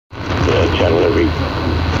channel every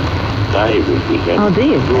day with me. Oh, do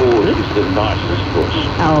you? Yours is the nicest voice.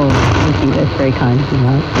 Oh, thank you. That's very kind of you,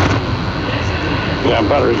 Mark. Yeah, I'm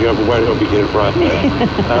buttering you up, it won't help you get it right now.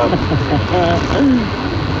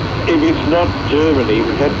 If it's not Germany,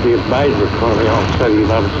 it had to be a major economy, I'll say the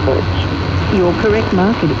United States. You're correct,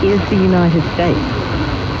 Mark. It is the United States.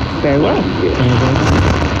 Very well. Yes. Very well.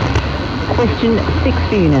 Question 6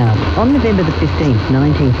 for you now. On November the 15th,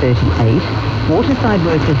 1938, waterside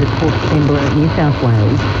workers at Port Pembroke, New South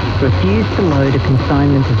Wales, refused to load a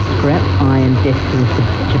consignment of scrap iron destined for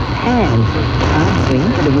Japan, arguing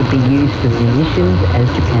that it would be used for munitions as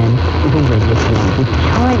Japan was already at war with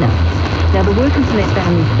China. Now, the workers and their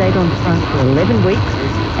families stayed on strike for 11 weeks,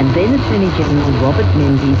 and then Attorney General Robert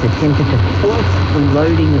Menzies attempted to force the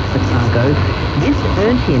loading of the cargo. This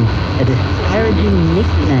earned him a disparaging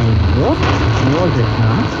nickname. What was it,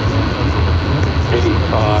 Mark?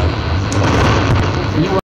 85. You